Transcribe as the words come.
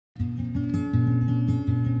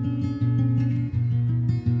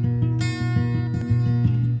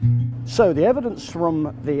So the evidence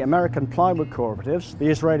from the American plywood cooperatives, the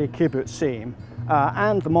Israeli Kibbutzim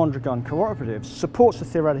and the Mondragon cooperatives supports the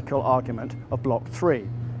theoretical argument of Block 3.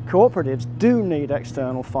 Cooperatives do need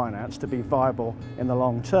external finance to be viable in the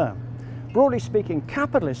long term. Broadly speaking,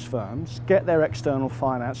 capitalist firms get their external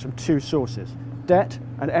finance from two sources, debt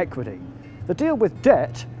and equity. The deal with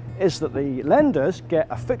debt is that the lenders get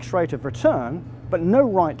a fixed rate of return but no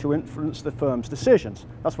right to influence the firm's decisions.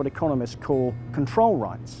 That's what economists call control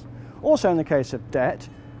rights. Also in the case of debt,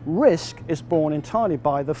 risk is borne entirely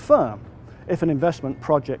by the firm. If an investment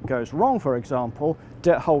project goes wrong, for example,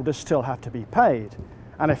 debt holders still have to be paid.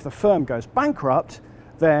 And if the firm goes bankrupt,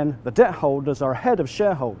 then the debt holders are ahead of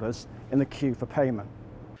shareholders in the queue for payment.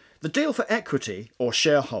 The deal for equity or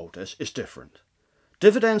shareholders is different.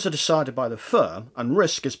 Dividends are decided by the firm and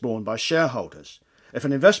risk is borne by shareholders. If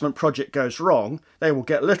an investment project goes wrong, they will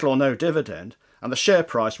get little or no dividend and the share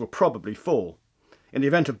price will probably fall. In the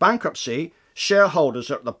event of bankruptcy, shareholders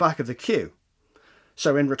are at the back of the queue.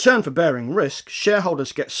 So in return for bearing risk,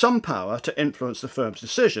 shareholders get some power to influence the firm's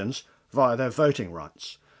decisions via their voting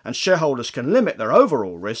rights, and shareholders can limit their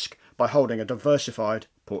overall risk by holding a diversified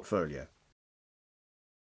portfolio.